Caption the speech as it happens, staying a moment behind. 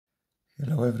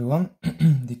Hello everyone,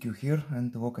 DQ here,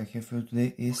 and the work I have for you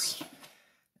today is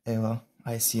EVVA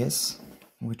ICS,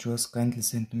 which was kindly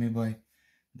sent to me by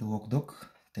the work doc.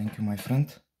 Thank you, my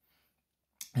friend.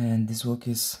 And this work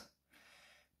is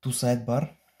 2 sidebar,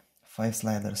 5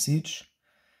 sliders each,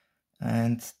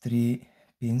 and 3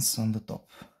 pins on the top.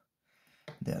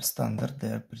 They are standard, they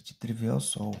are pretty trivial,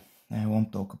 so I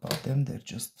won't talk about them. They're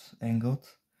just angled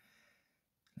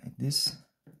like this.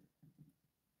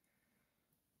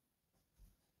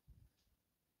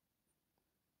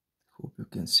 Hope you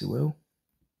can see well.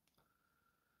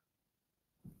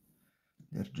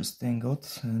 They're just angled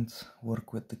and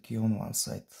work with the key on one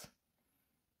side.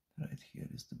 Right here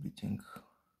is the bitting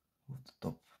of the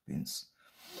top pins.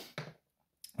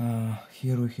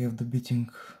 Here we have the bitting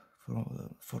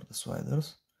for the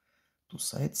sliders, 2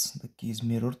 sides. The key is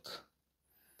mirrored,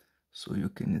 so you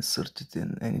can insert it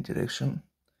in any direction.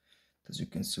 As you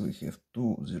can see, we have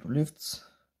 2 zero lifts,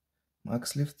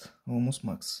 max lift, almost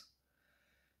max,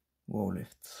 low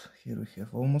lift. Here we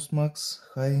have almost max,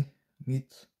 high, mid,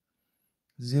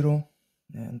 zero,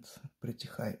 and pretty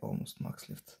high, almost max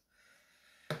lift.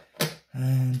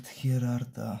 And here are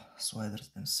the sliders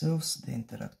themselves. They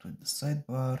interact with the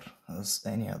sidebar as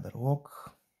any other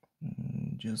lock.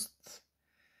 Just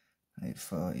if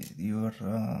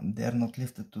they are not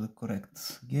lifted to the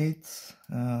correct gate,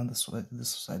 the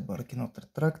sidebar cannot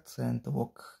retract and the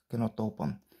lock cannot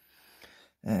open.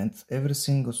 And every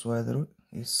single slider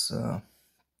is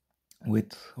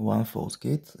with 1 false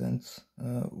gate and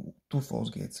 2 false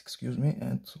gates, excuse me,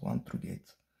 and 1 true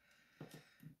gate.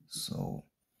 So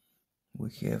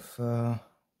we have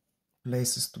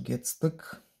places to get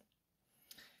stuck.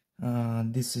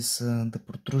 This is the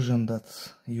protrusion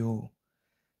that you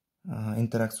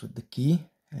interacts with the key,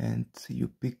 and you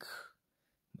pick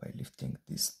by lifting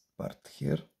this part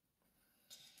here.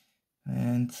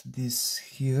 And this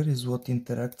here is what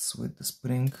interacts with the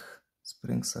spring.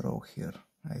 Springs are all here.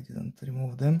 I didn't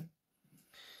remove them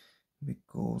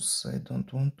because I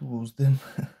don't want to lose them.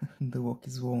 The lock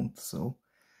is wound, so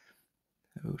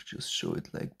I will just show it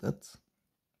like that.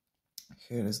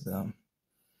 Here is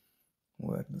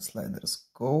where the sliders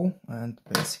go, and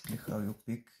basically how you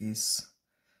pick is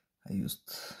I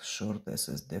used short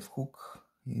SS def hook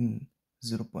in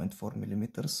 0.4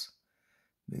 millimeters.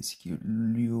 Basically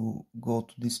you go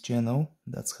to this channel,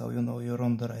 that's how you know you're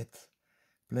on the right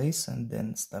place, and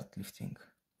then start lifting.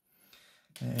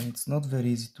 And it's not very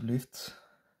easy to lift.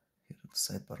 Here are the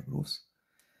sidebar grooves.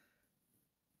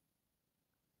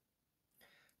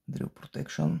 Drill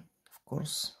protection, of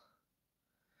course.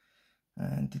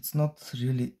 And it's not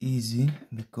really easy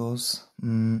because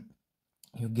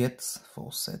you get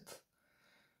false set.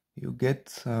 You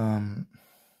get when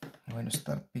you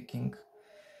start picking.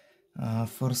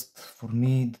 First, for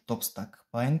me, the top stack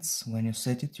binds. When you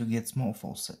set it, you get small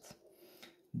false set.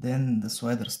 Then the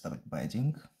sliders start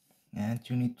binding, and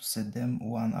you need to set them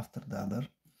one after the other.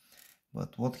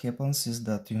 But what happens is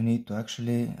that you need to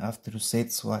actually, after you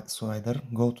set slider,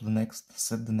 go to the next,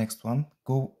 set the next one,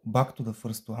 go back to the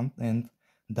first one and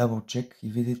double check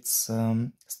if it's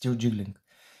still jiggling.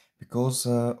 Because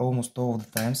almost all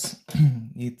of the times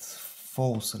it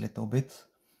falls a little bit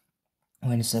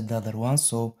when you set the other one.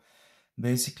 So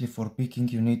basically for picking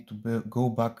you need to go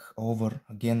back over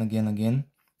again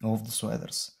all of the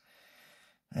sliders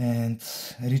and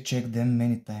recheck them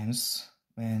many times.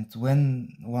 And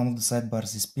when one of the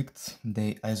sidebars is picked,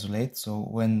 they isolate. So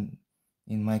when,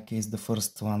 in my case, the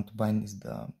first one to bind is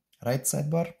the right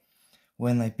sidebar,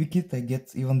 when I pick it, I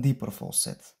get even deeper false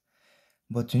set.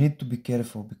 But you need to be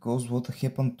careful, because what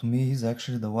happened to me is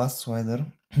actually the last slider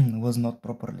was not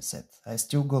properly set. I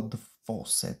still got the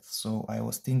false set, so I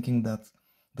was thinking that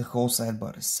the whole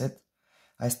sidebar is set.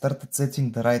 I started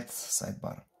setting the right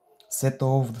sidebar, set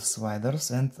all of the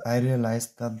sliders, and I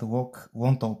realized that the lock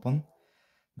won't open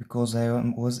because I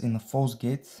was in a false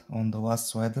gate on the last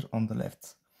slider on the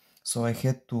left. So I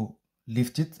had to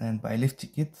lift it, and by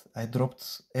lifting it I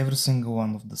dropped every single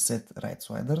one of the set right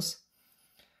sliders,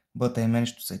 but I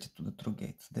managed to set it to the true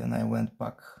gate. Then I went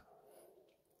back,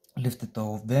 lifted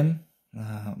all of them.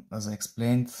 As I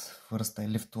explained, first I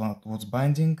lift one what's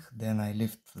binding, then I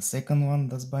lift the second one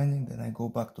that's binding, then I go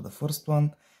back to the first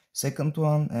one, second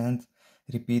one, and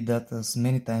repeat that as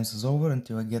many times as over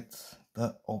until I get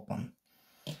the open.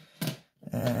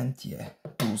 And yeah,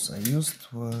 tools I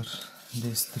used were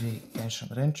these 3 tension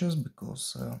wrenches,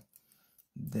 because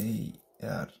they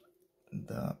are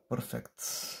the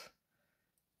perfect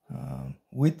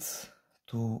width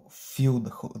to fill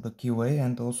the keyway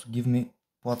and also give me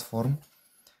platform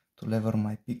to lever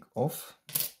my pick off.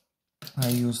 I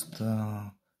used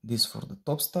this for the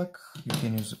top stack. You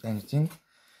can use anything.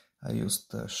 I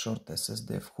used a short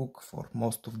SSDF hook for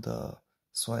most of the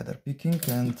slider picking,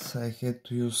 and I had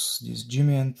to use this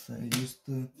Jimmy, and I used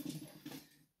to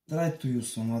try to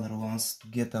use some other ones to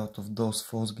get out of those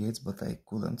false gates, but I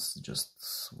couldn't,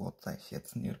 just what I had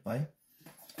nearby.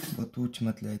 But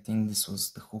ultimately I think this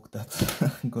was the hook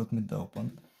that got me the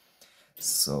open.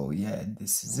 So yeah,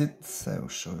 this is it. I will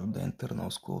show you the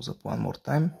internals close up one more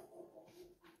time.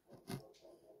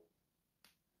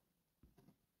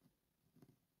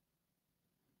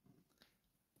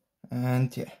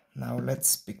 And yeah, now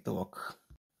let's pick the lock.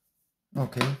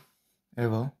 Okay,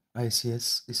 EVVA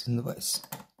ICS is in the vise.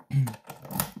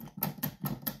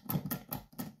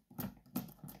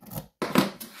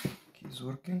 Key is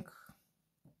working.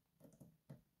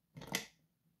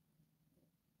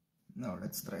 Now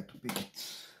let's try to pick it.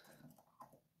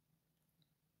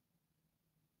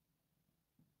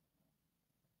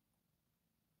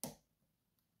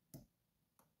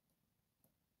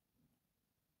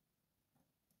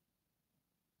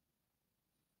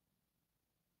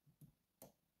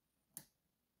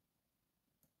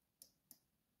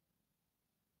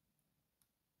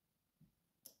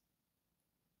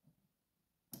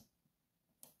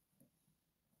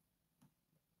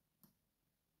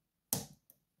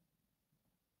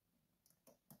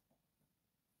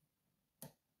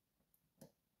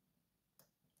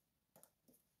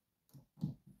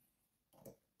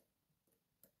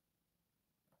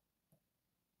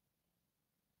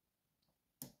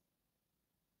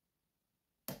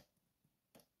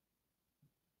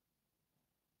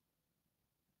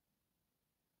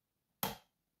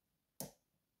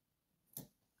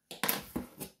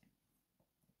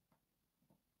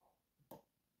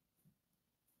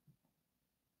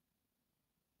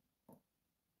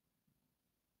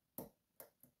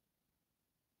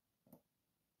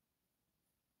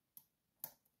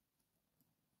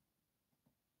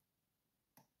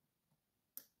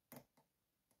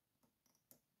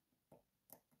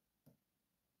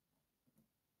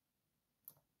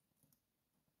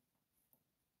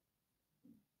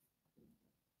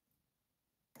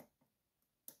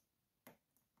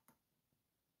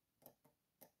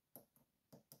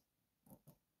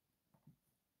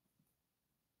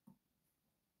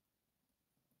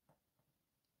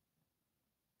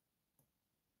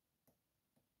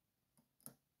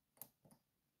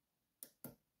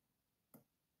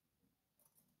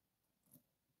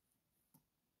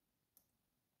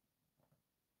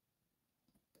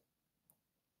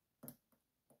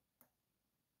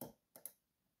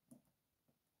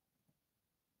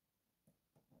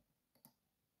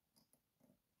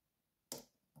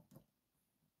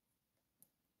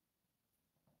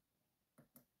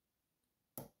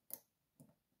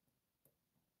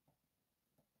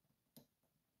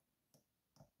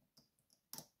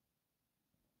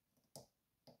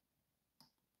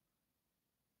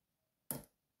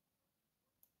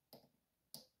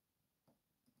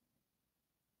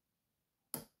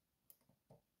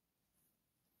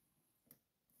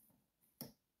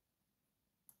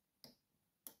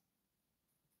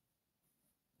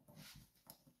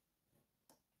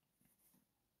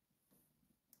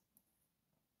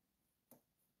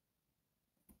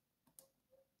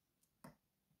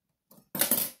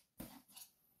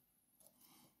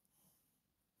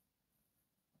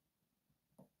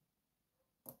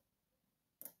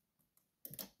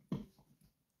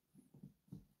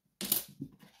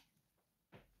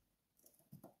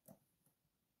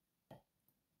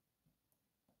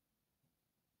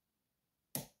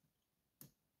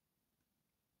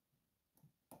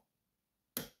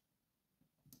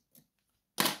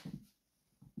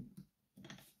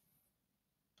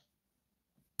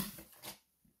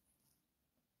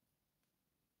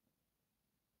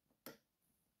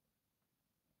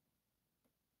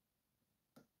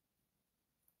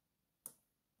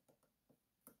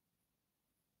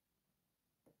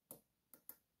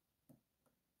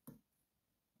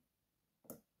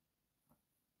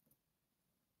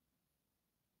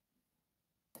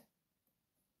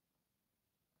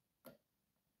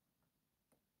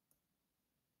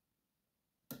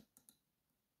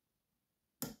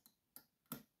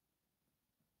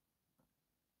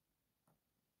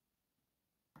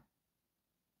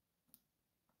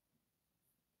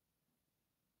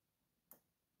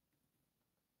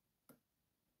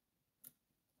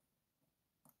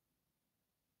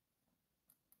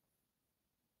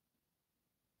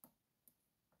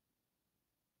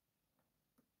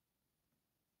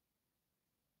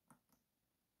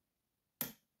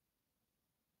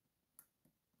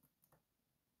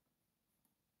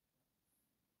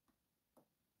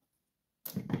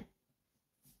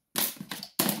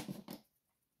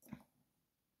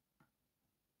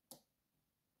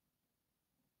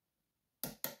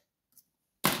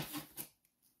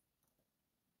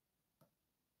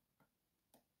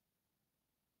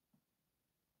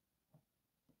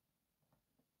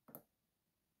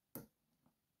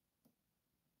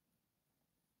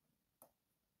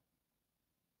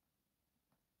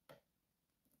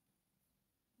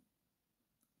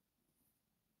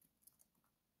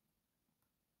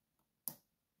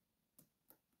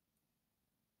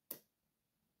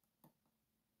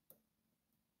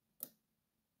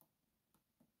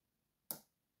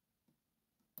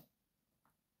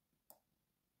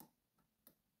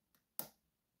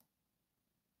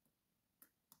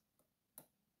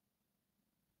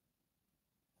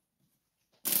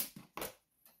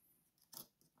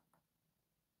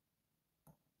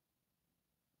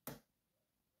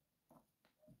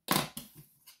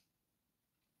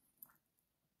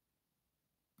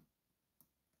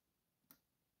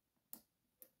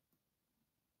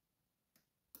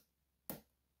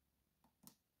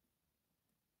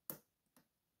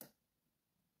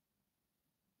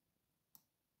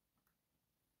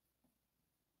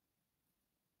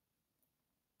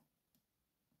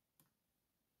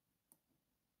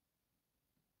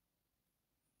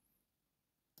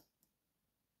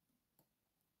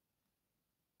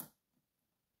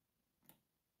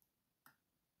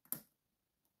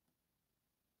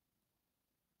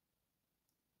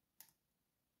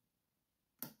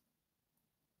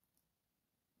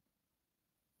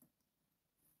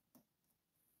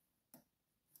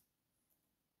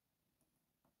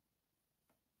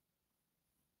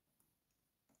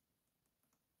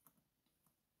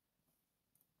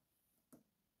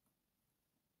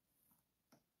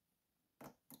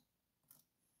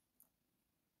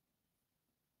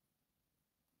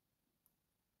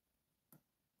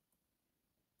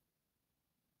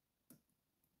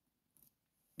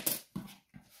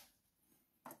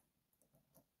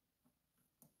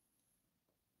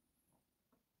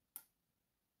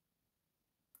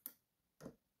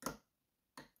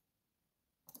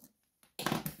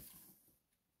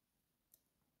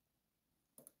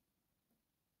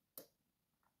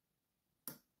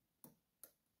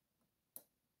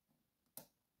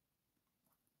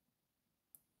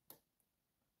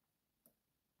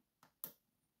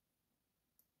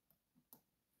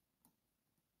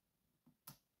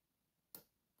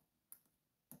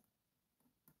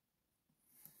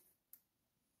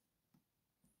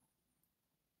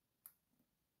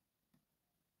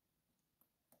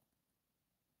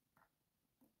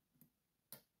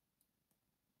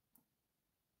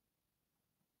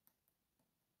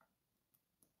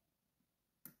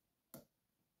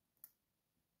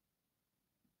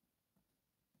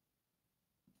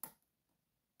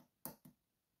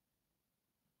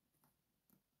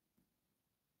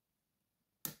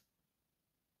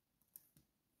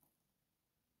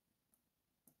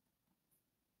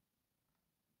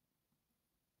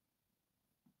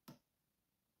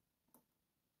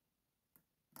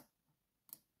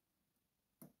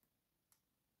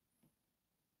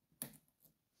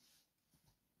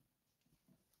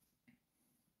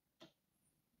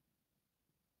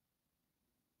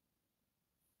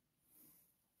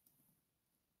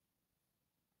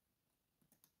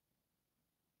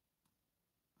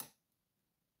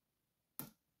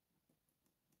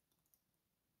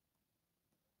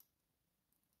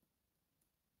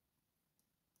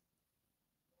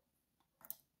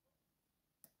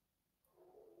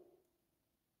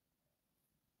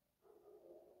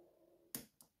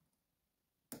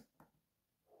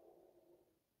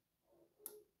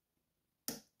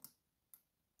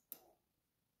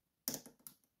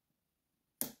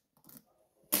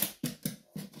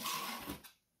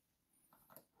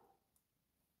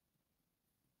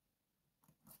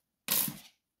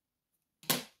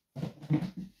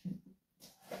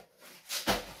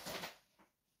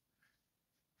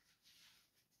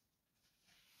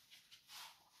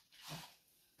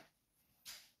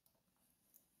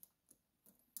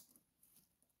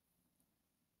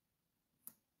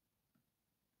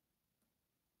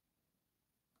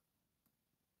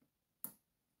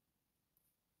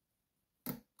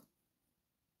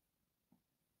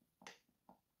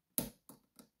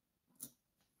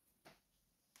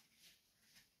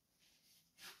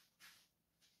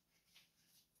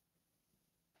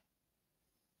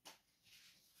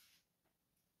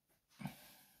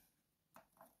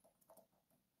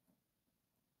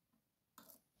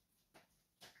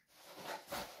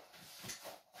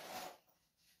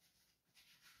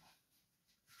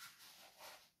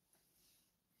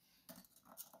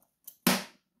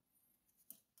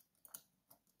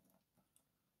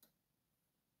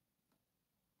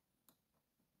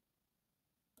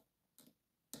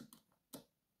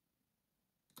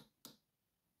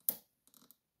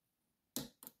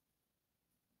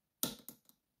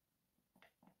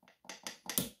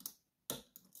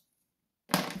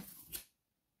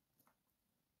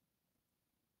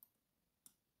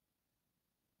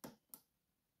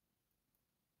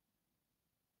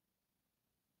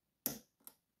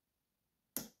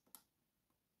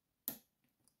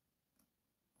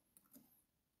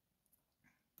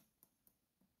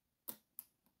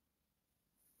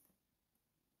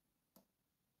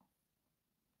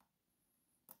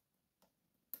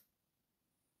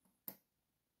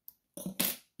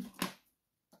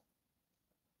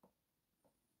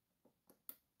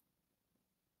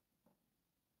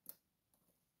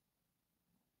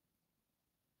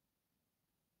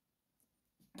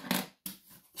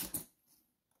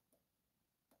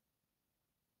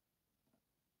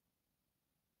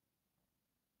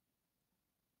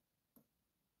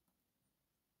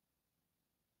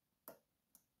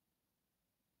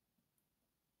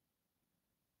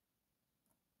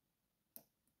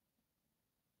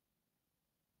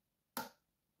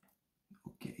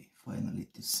 Okay, finally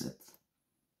it is set.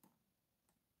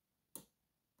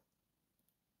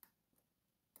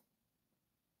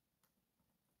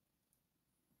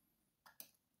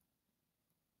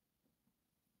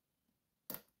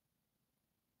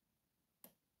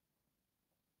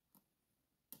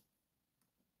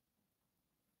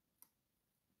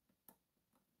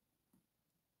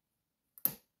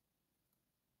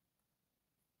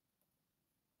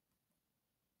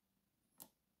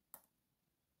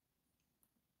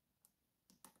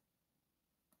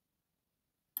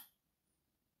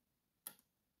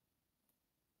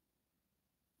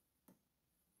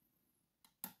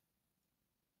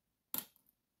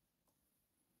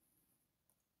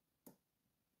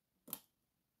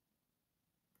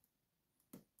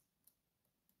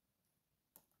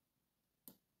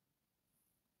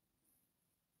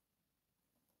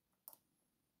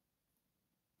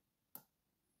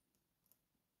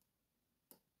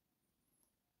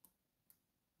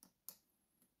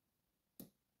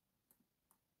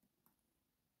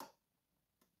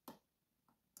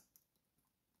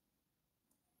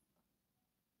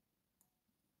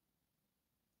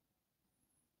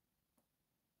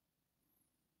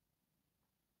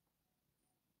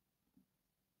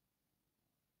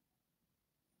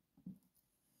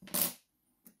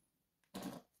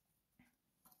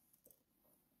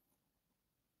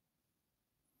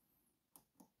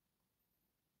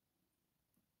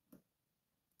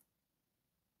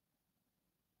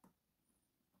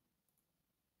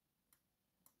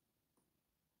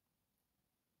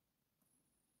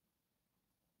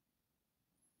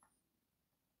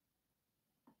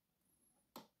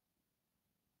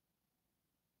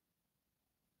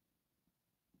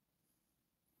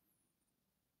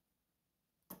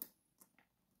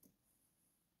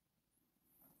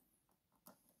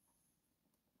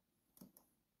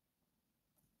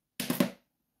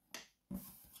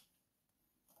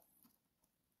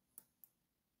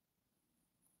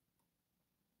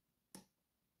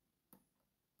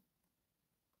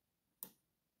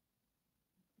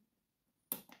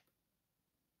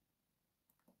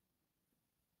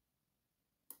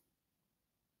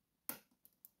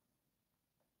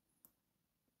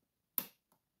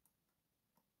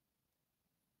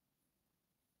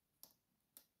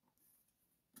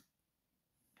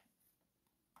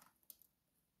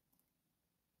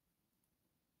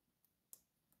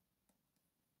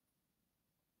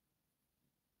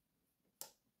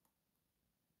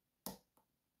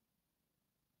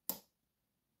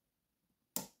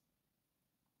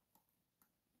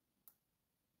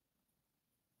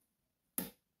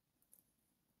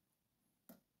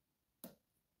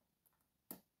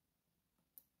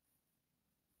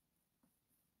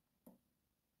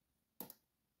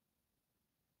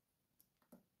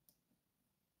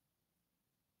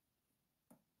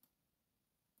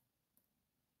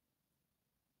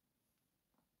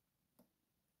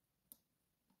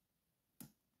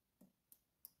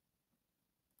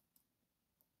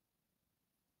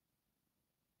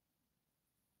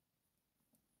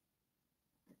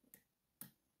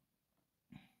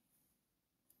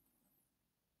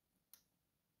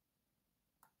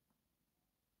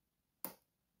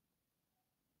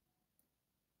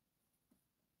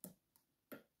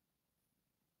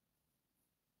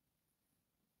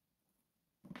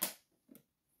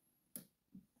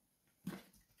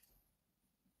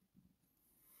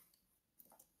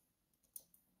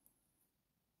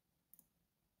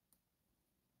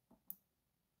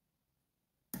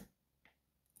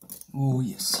 Oh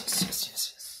yes, yes, yes,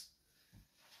 yes, yes.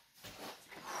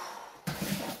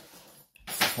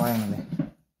 Finally.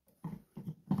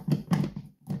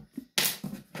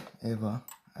 EVVA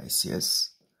ICS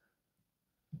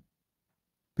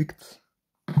picked.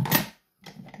 I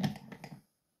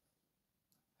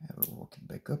will walk it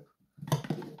back up.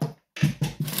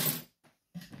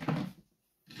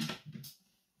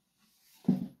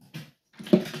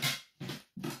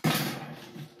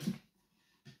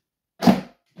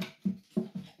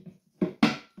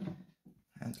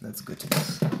 And let's get it.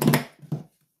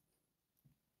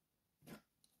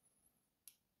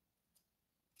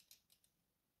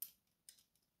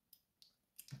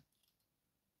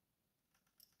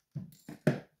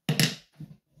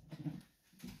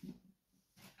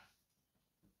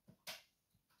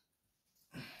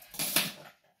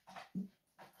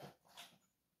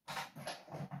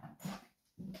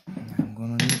 I'm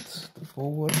gonna need the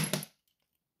forward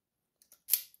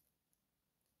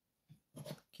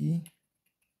key.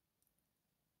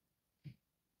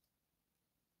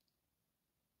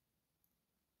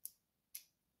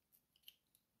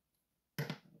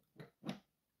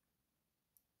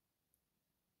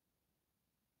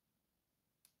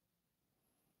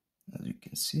 As you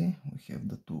can see, we have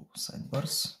the two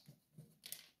sidebars.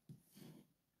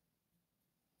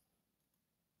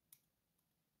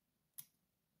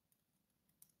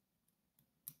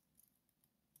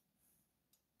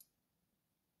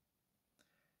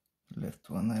 Left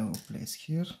one I will place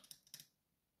here,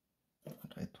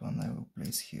 right one I will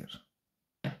place here.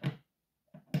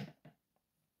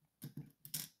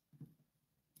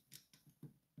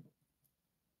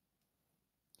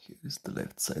 Here is the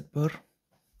left sidebar.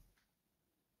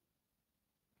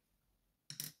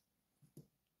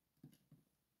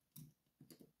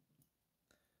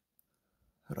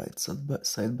 Right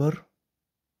sidebar.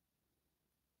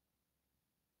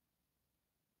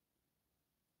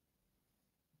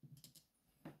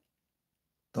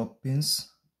 Top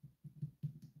pins.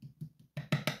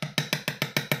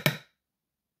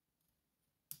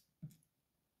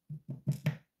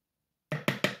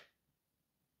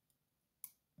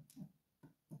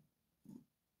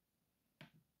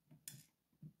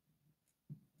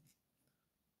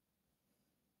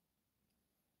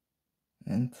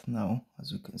 And now,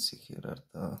 as you can see, here are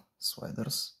the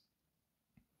sliders.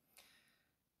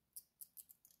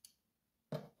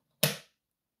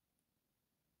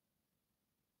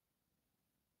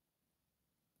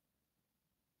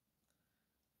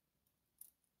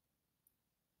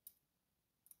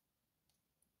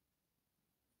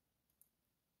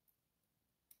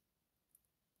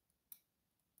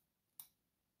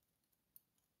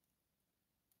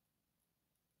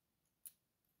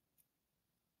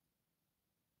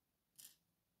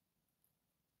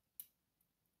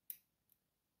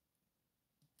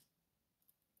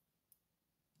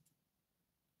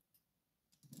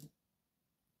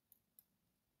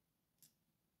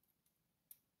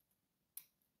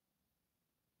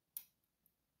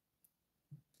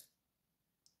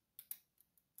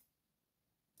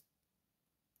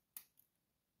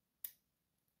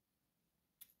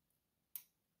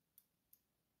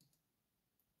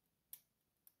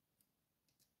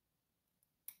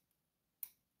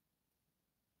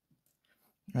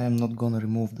 I am not gonna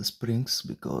remove the springs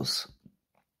because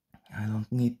I don't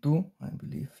need to. I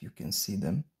believe you can see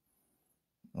them.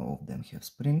 All of them have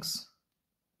springs.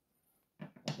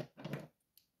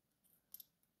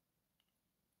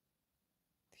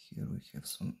 Here we have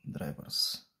some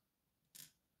drivers.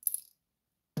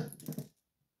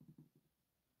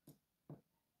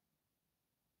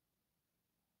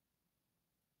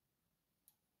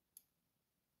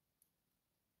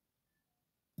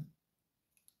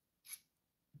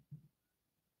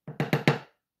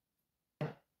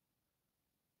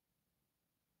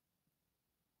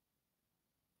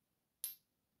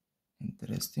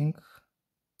 Interesting.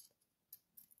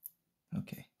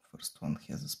 Okay, first one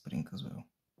has a spring as well.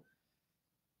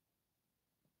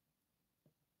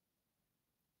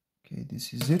 Okay,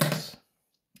 this is it.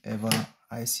 EVVA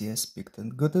ICS picked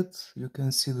and gutted. You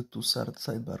can see the two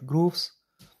sidebar grooves,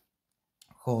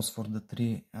 holes for the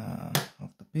three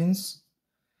of the pins.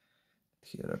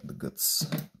 Here are the guts.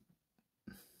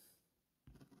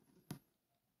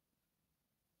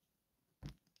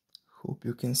 Hope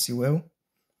you can see well.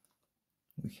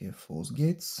 We have false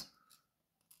gates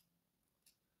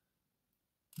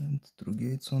and true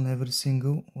gates on every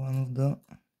single one of the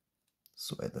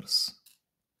sliders.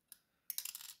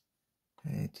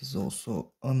 It is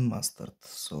also unmastered,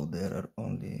 so there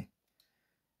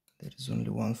is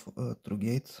only one true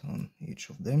gate on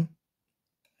each of them,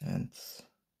 and as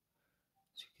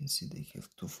you can see they have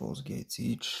two false gates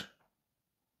each.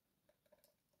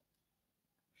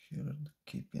 Here are the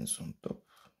key pins on top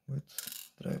with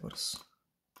drivers.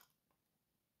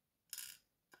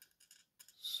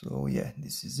 So yeah,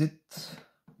 this is it.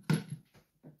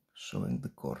 Showing the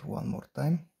core one more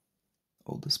time.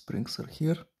 All the springs are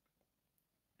here.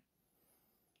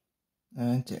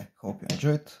 And yeah, hope you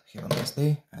enjoyed. Have a nice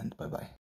day and bye bye.